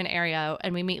move to an area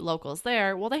and we meet locals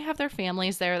there. Well, they have their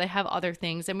families there. They have other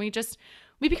things, and we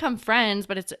become friends,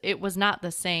 but it was not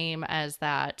the same as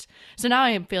that. So now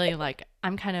I am feeling like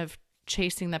I'm kind of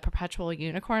chasing the perpetual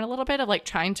unicorn a little bit, of like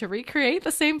trying to recreate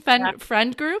the same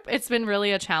friend group. It's been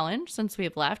really a challenge since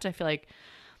we've left. I feel like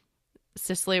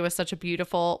Sicily was such a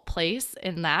beautiful place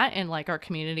in that, in like our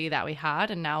community that we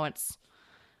had, and now it's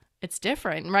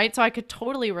different, right? So I could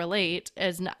totally relate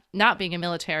as not being a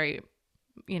military,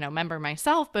 member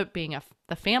myself, but being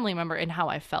the family member, and how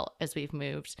I felt as we've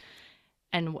moved,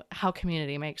 and how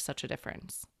community makes such a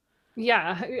difference.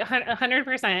 Yeah,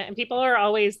 100%. And people are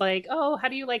always like, "Oh, how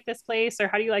do you like this place?" or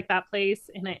 "How do you like that place?"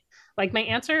 And like my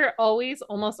answer always,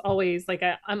 almost always, like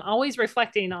I'm always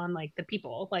reflecting on like the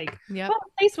people. Like, Yep. well,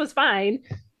 the place was fine,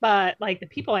 but like the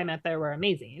people I met there were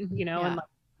amazing, and Yeah.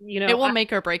 like, It will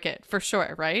make or break it for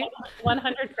sure, right?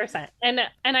 100%. And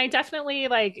I definitely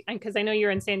like, because I know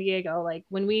you're in San Diego. Like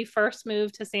when we first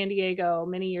moved to San Diego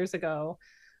many years ago,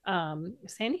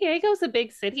 San Diego's a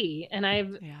big city, and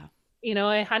Yeah.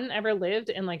 I hadn't ever lived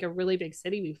in like a really big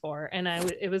city before, and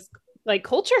it was like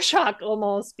culture shock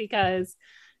almost, because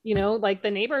like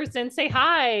the neighbors didn't say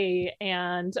hi,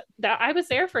 and that I was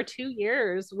there for 2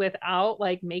 years without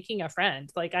like making a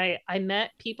friend. Like I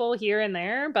met people here and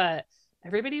there, but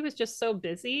everybody was just so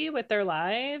busy with their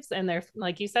lives and their,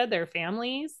 like you said, their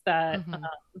families, that Mm-hmm.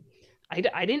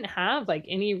 I didn't have like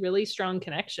any really strong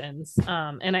connections.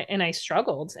 And I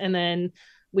struggled. And then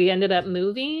we ended up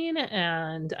moving,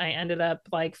 and I ended up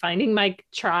like finding my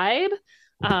tribe.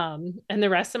 And the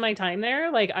rest of my time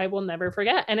there, like I will never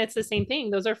forget. And it's the same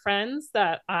thing. Those are friends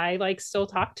that I like still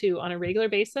talk to on a regular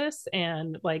basis.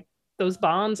 And like those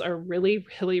bonds are really,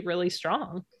 really, really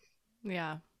strong.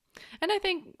 Yeah. And I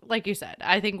think, like you said,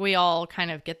 I think we all kind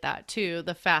of get that too,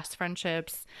 the fast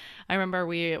friendships. I remember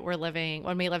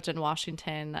when we lived in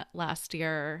Washington last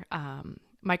year,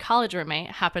 my college roommate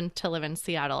happened to live in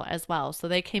Seattle as well. So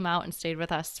they came out and stayed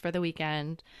with us for the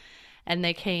weekend. And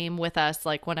they came with us,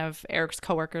 like one of Eric's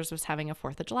coworkers was having a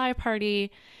 4th of July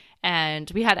party. And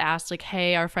we had asked, like,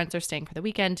 hey, our friends are staying for the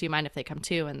weekend. Do you mind if they come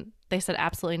too? And they said,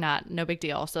 absolutely not. No big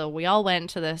deal. So we all went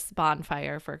to this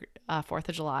bonfire for 4th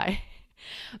of July.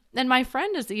 And my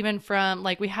friend is even from,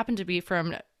 like, we happen to be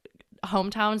from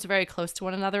hometowns very close to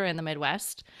one another in the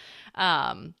Midwest.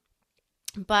 Um,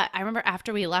 but I remember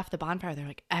after we left the bonfire, they're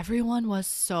like, everyone was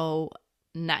so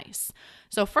nice.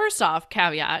 So, first off,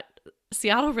 caveat,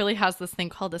 Seattle really has this thing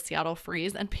called the Seattle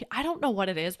Freeze. And I don't know what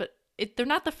it is, but they're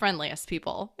not the friendliest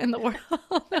people in the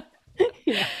world.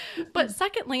 Yeah. But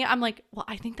secondly, I'm like, well,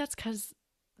 I think that's because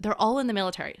they're all in the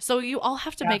military. So you all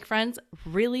have to Yeah. make friends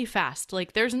really fast.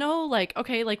 Like there's no like,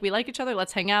 okay, like we like each other,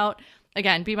 let's hang out.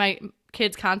 Again, be my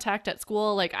kids' contact at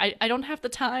school. Like I don't have the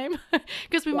time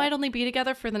because we Yeah. might only be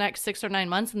together for the next 6 or 9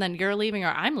 months, and then you're leaving or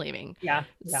I'm leaving. Yeah.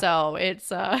 Yeah. So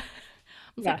it's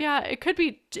it's like, Yeah. yeah, it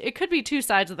could be two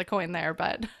sides of the coin there,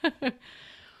 but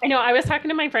I know I was talking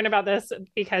to my friend about this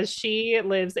because she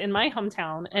lives in my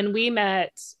hometown, and we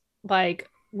met like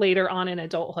later on in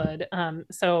adulthood.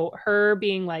 So her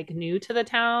being like new to the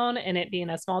town and it being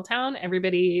a small town,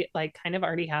 everybody like kind of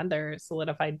already had their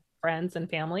solidified friends and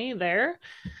family there.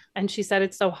 And she said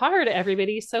it's so hard.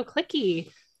 Everybody's so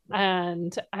clicky.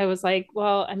 And I was like,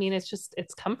 well, I mean,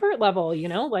 it's comfort level,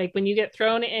 like when you get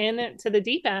thrown in to the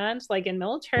deep end, like in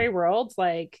military worlds,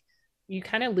 like you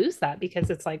kind of lose that, because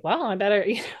it's like, well, I better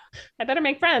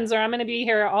make friends, or I'm going to be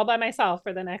here all by myself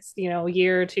for the next,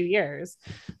 year or 2 years.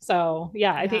 So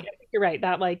yeah, yeah. I think you're right.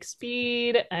 That like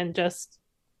speed and just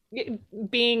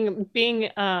being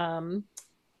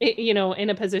in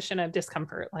a position of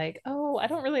discomfort, like, oh, I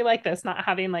don't really like this, not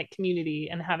having like community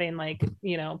and having like,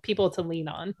 people to lean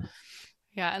on.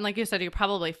 Yeah, and like you said, you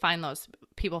probably find those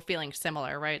people feeling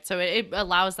similar, right? So it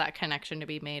allows that connection to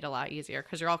be made a lot easier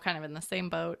because you're all kind of in the same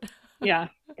boat. Yeah.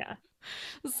 Yeah.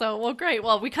 So, well, great.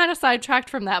 Well, we kind of sidetracked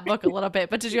from that book a little bit,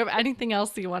 but did you have anything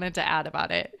else you wanted to add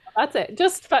about it? That's it.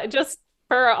 Just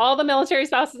for all the military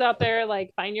spouses out there,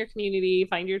 like find your community,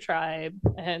 find your tribe.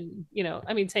 And,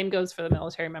 I mean, same goes for the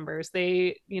military members.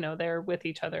 They're with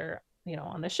each other,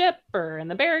 on the ship or in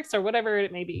the barracks or whatever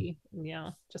it may be.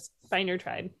 Just find your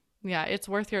tribe. Yeah, it's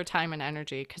worth your time and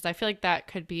energy because I feel like that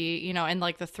could be, in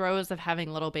like the throes of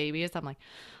having little babies. I'm like,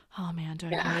 oh man, do I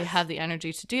really Yes. have the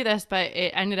energy to do this? But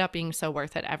it ended up being so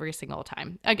worth it every single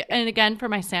time. And again, for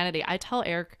my sanity, I tell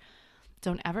Eric,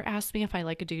 don't ever ask me if I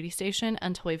like a duty station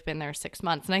until we've been there 6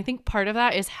 months. And I think part of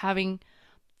that is having,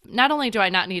 not only do I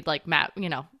not need like map,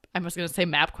 I was going to say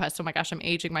MapQuest. Oh my gosh, I'm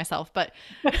aging myself. But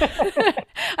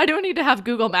I don't need to have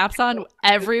Google Maps on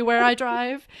everywhere I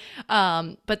drive.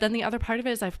 But then the other part of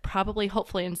it is I've probably,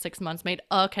 hopefully in 6 months, made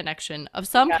a connection of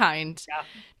some Yeah. kind Yeah.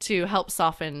 to help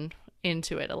soften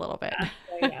into it a little bit. Yeah.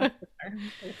 Yeah, for sure.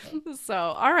 For sure. So,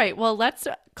 all right. Well, let's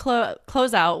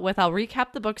close out with I'll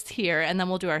recap the books here and then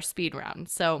we'll do our speed round.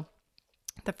 So,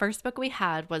 the first book we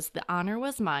had was The Honor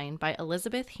Was Mine by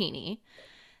Elizabeth Heaney.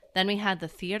 Then we had The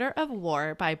Theater of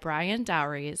War by Brian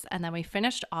Dowries. And then we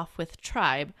finished off with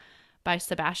Tribe by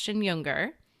Sebastian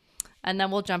Junger. And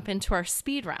then we'll jump into our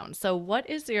speed round. So, where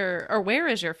is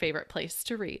your favorite place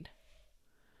to read?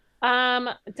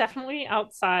 Definitely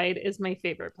outside is my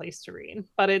favorite place to read,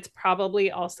 but it's probably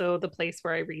also the place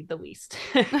where I read the least.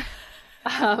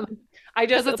 um, I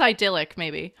Because just, it's idyllic,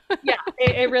 maybe. yeah,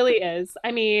 it really is.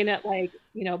 I mean, like,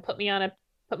 put me on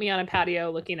a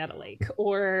patio looking at a lake,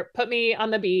 or put me on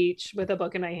the beach with a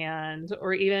book in my hand,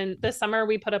 or even this summer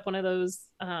we put up one of those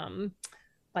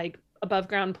like above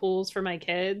ground pools for my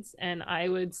kids, and I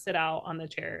would sit out on the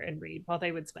chair and read while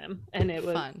they would swim, and it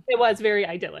was Fun. it was very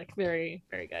idyllic, very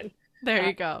very good. There Uh,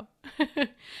 you go.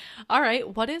 All right.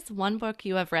 What is one book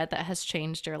you have read that has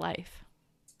changed your life?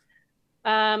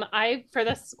 I for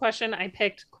this question I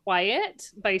picked Quiet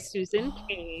by Susan Oh,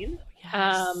 Cain.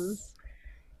 Um, yes.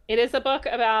 it is a book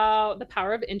about the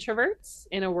power of introverts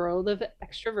in a world of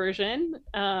extroversion.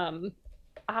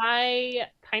 I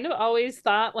kind of always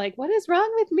thought, like, what is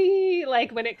wrong with me?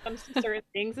 Like, when it comes to certain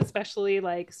things, especially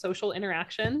like social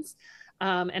interactions.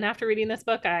 And after reading this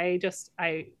book, I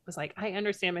was like, I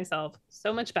understand myself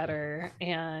so much better.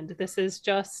 And this is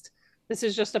just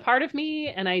a part of me.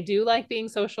 And I do like being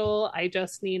social. I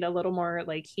just need a little more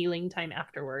like healing time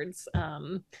afterwards.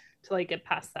 To like get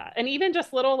past that. And even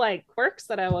just little like quirks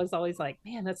that I was always like,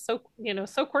 man, that's so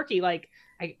quirky. Like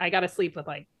I gotta sleep with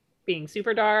like being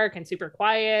super dark and super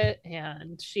quiet.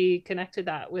 And she connected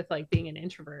that with like being an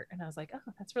introvert. And I was like,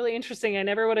 oh, that's really interesting. I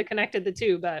never would have connected the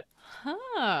two, but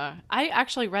Huh. I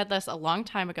actually read this a long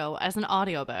time ago as an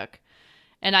audiobook.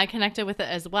 And I connected with it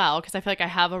as well because I feel like I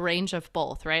have a range of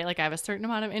both, right? Like I have a certain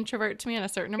amount of introvert to me and a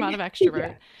certain amount of extrovert.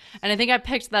 yeah. And I think I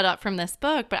picked that up from this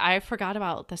book, but I forgot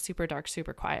about the super dark,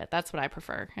 super quiet. That's what I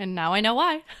prefer. And now I know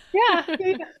why. Yeah.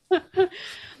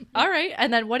 All right.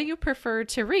 And then what do you prefer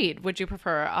to read? Would you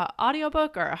prefer an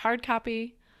audiobook or a hard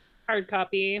copy? Hard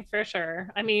copy for sure.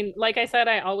 I mean, like I said,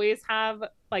 I always have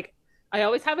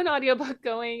an audiobook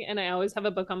going, and I always have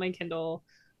a book on my Kindle,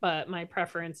 but my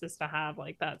preference is to have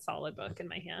like that solid book in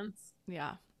my hands.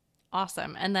 Yeah.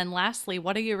 Awesome. And then lastly,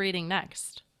 what are you reading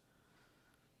next?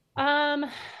 Um,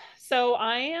 so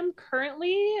I am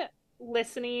currently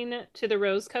listening to The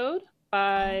Rose Code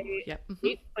by Oh, yep.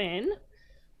 Kate Quinn,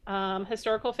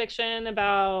 historical fiction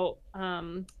about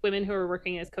women who were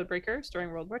working as code breakers during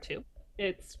World War II.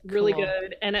 It's really Cool.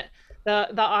 good, and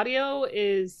the audio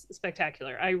is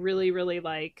spectacular. I really really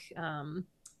like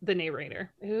the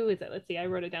narrator. Who is it? Let's see. I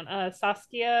wrote it down.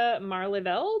 Saskia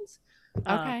Marleveld.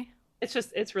 Um, Okay.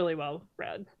 it's really well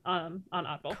read on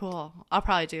Audible. Cool. I'll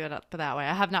probably do it up that way.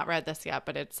 I have not read this yet,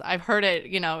 but I've heard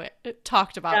it,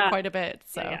 talked about Yeah, quite a bit. yeah,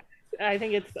 So, yeah. I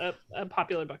think it's a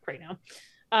popular book right now.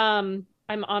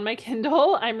 I'm on my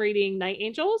Kindle. I'm reading Night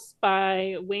Angels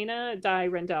by Wayna Di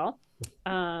Rendell.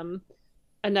 Um,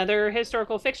 Another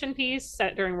historical fiction piece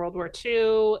set during World War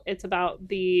II. It's about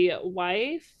the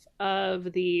wife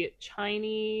of the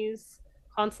Chinese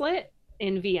consulate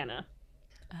in Vienna.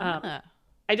 Um, ah,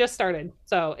 I just started,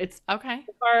 so it's okay.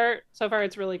 so far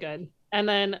it's really good. And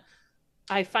then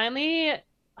I finally,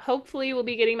 hopefully, will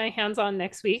be getting my hands on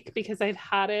next week because I've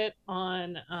had it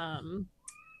on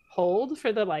hold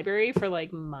for the library for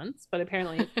like months, but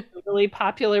apparently it's a really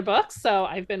popular book, so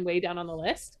I've been way down on the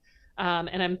list.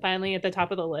 And I'm finally at the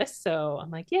top of the list. So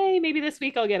I'm like, yay, maybe this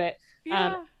week I'll get it. Um,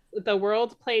 Yeah. The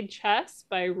World Played Chess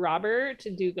by Robert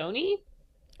Dugoni.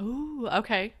 Ooh,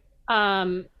 okay.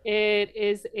 It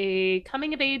is a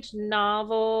coming of age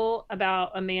novel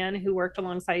about a man who worked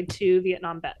alongside two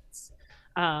Vietnam vets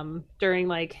during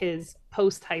like his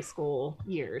post high school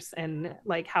years and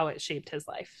like how it shaped his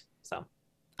life. So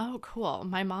Oh, cool.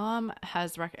 My mom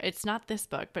has it's not this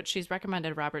book, but she's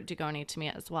recommended Robert Dugoni to me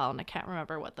as well, and I can't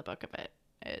remember what the book of it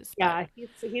is, but yeah,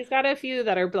 he's got a few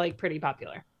that are like pretty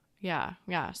popular. yeah,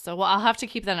 yeah. So, well, I'll have to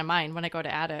keep that in mind when I go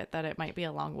to add it, that it might be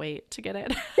a long wait to get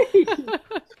it.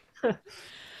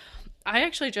 I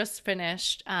actually just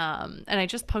finished, and I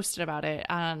just posted about it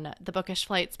on the Bookish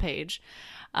Flights page.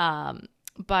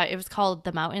 But it was called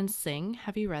The Mountains Sing.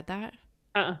 Have you read that?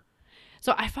 uh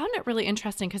So I found it really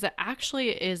interesting because it actually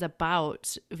is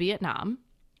about Vietnam,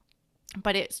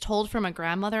 but it's told from a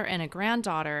grandmother and a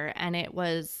granddaughter, and it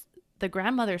was the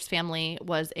grandmother's family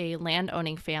was a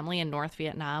land-owning family in North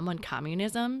Vietnam when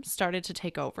communism started to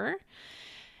take over.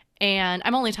 And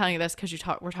I'm only telling you this because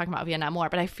we're talking about Vietnam War,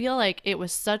 but I feel like it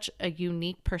was such a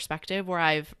unique perspective where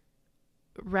I've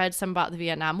read some about the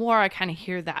Vietnam War. I kind of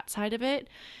hear that side of it.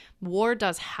 War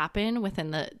does happen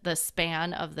within the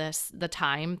span of the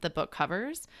time the book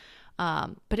covers.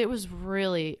 But it was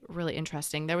really, really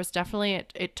interesting. There was definitely,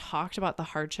 it talked about the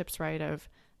hardships, right, of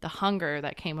the hunger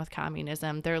that came with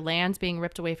communism, their lands being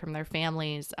ripped away from their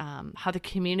families, how the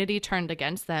community turned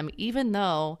against them, even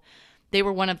though they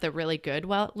were one of the really good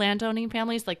landowning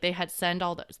families. Like they had sent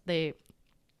all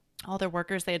their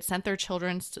workers, they had sent their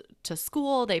children to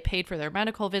school, they paid for their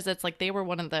medical visits. Like they were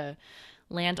one of the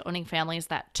landowning families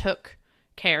that took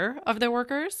care of their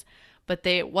workers. But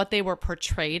what they were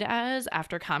portrayed as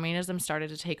after communism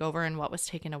started to take over and what was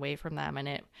taken away from them,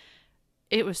 and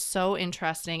it was so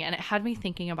interesting, and it had me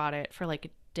thinking about it for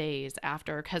like days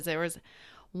after, because there was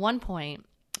one point,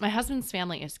 my husband's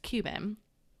family is Cuban,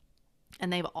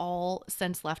 and they've all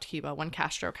since left Cuba when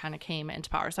Castro kind of came into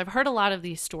power. So I've heard a lot of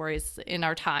these stories in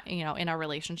our time, in our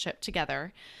relationship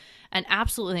together, and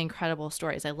absolutely incredible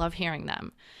stories. I love hearing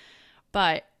them.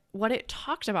 But what it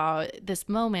talked about, this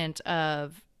moment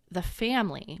of the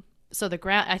family. So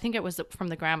I think it was from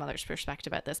the grandmother's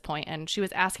perspective at this point, and she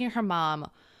was asking her mom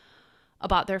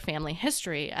about their family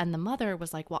history, and the mother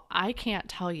was like, well, I can't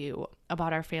tell you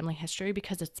about our family history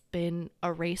because it's been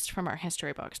erased from our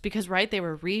history books. Because, right, they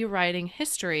were rewriting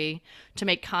history to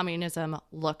make communism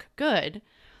look good,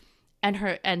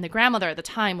 and the grandmother at the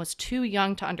time was too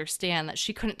young to understand that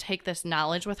she couldn't take this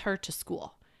knowledge with her to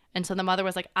school. And so the mother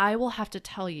was like, I will have to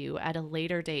tell you at a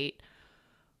later date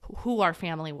who our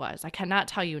family was. I cannot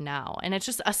tell you now. And it's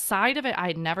just a side of it I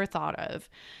had never thought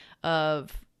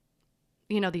of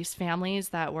these families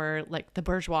that were like the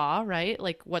bourgeois, right?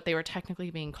 Like what they were technically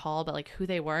being called, but like who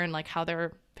they were and like how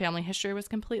their family history was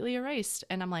completely erased.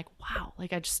 And I'm like, wow,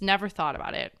 like I just never thought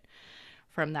about it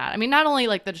from that. I mean, not only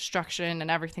like the destruction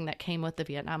and everything that came with the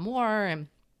Vietnam War and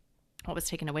what was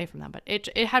taken away from them, but it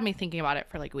had me thinking about it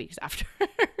for like weeks after.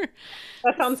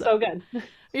 That sounds so good.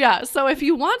 Yeah, so if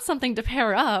you want something to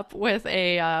pair up with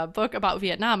a book about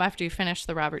Vietnam after you finish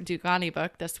the Robert Dugoni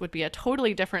book, this would be a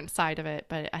totally different side of it.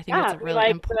 But I think it's a really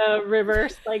like the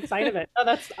reverse like side of it. Oh,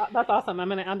 that's awesome. I'm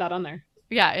gonna add that on there.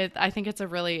 Yeah, I think it's a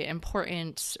really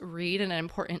important read and an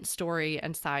important story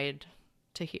and side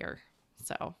to hear.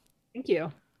 So thank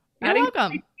you. You're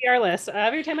welcome. TBR list.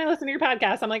 Every time I listen to your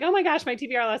podcast, I'm like, oh my gosh, my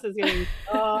TBR list is getting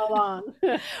so long.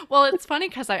 Well, it's funny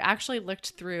because I actually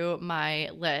looked through my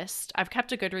list. I've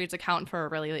kept a Goodreads account for a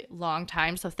really long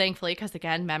time. So thankfully, because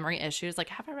again, memory issues, like,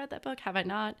 have I read that book? Have I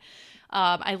not?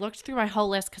 I looked through my whole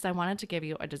list because I wanted to give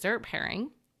you a dessert pairing.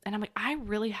 And I'm like, I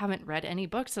really haven't read any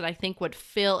books that I think would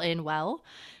fill in well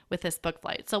with this book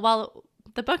flight. So while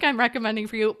the book I'm recommending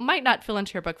for you might not fill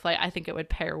into your book flight, I think it would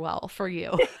pair well for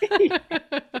you.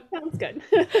 Sounds good.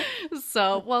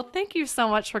 So, well, thank you so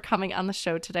much for coming on the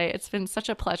show today. It's been such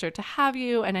a pleasure to have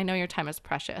you, and I know your time is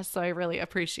precious, so I really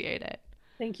appreciate it.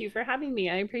 Thank you for having me.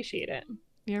 I appreciate it.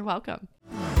 You're welcome.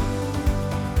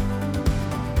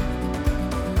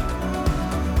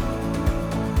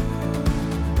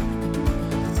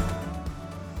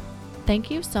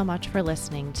 Thank you so much for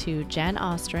listening to Jen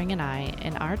Ostring and I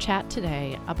in our chat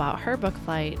today about her book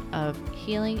flight of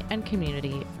Healing and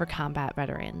Community for Combat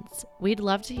Veterans. We'd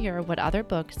love to hear what other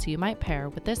books you might pair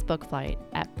with this book flight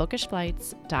at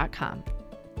bookishflights.com.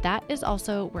 That is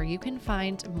also where you can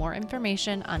find more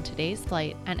information on today's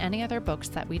flight and any other books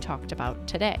that we talked about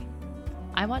today.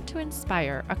 I want to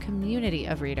inspire a community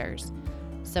of readers.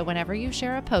 So whenever you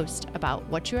share a post about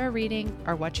what you are reading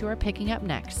or what you are picking up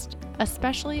next,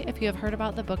 especially if you have heard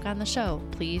about the book on the show,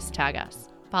 please tag us.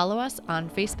 Follow us on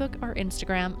Facebook or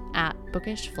Instagram at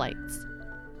Bookish Flights.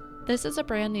 This is a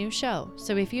brand new show,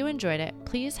 so if you enjoyed it,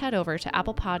 please head over to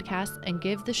Apple Podcasts and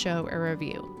give the show a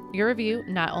review. Your review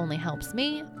not only helps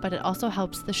me, but it also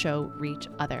helps the show reach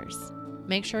others.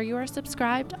 Make sure you are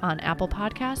subscribed on Apple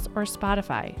Podcasts or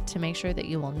Spotify to make sure that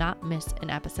you will not miss an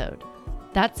episode.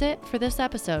 That's it for this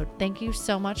episode. Thank you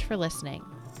so much for listening.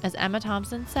 As Emma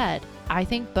Thompson said, I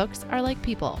think books are like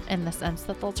people in the sense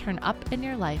that they'll turn up in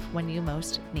your life when you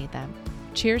most need them.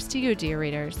 Cheers to you, dear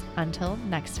readers. Until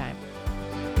next time.